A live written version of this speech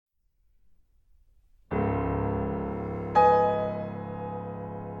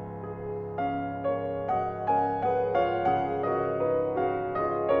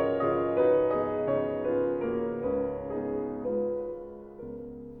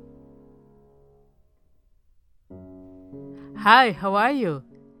Hi, how are you?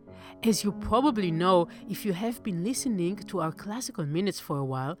 As you probably know, if you have been listening to our classical minutes for a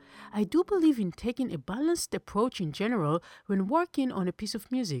while, I do believe in taking a balanced approach in general when working on a piece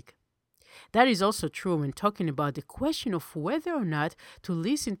of music. That is also true when talking about the question of whether or not to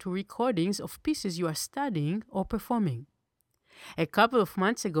listen to recordings of pieces you are studying or performing. A couple of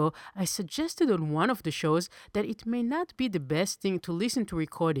months ago, I suggested on one of the shows that it may not be the best thing to listen to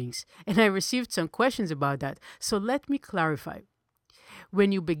recordings, and I received some questions about that, so let me clarify.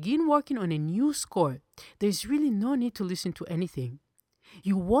 When you begin working on a new score, there's really no need to listen to anything.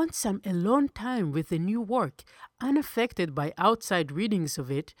 You want some alone time with the new work, unaffected by outside readings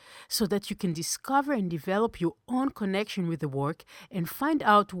of it, so that you can discover and develop your own connection with the work and find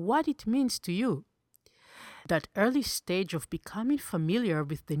out what it means to you. That early stage of becoming familiar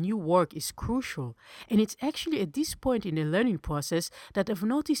with the new work is crucial, and it's actually at this point in the learning process that I've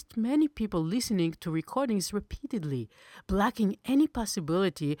noticed many people listening to recordings repeatedly, blocking any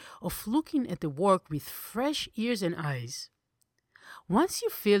possibility of looking at the work with fresh ears and eyes. Once you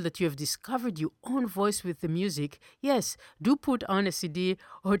feel that you have discovered your own voice with the music, yes, do put on a CD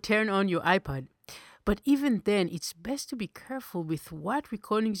or turn on your iPod. But even then, it's best to be careful with what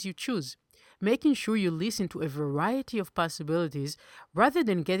recordings you choose, making sure you listen to a variety of possibilities rather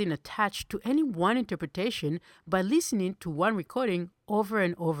than getting attached to any one interpretation by listening to one recording over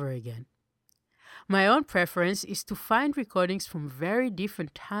and over again. My own preference is to find recordings from very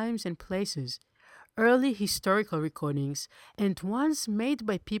different times and places, early historical recordings, and ones made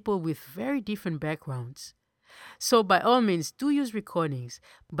by people with very different backgrounds. So, by all means, do use recordings,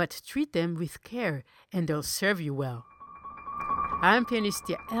 but treat them with care and they'll serve you well. I'm pianist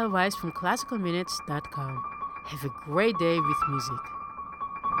Yael Weiss from classicalminutes.com. Have a great day with music.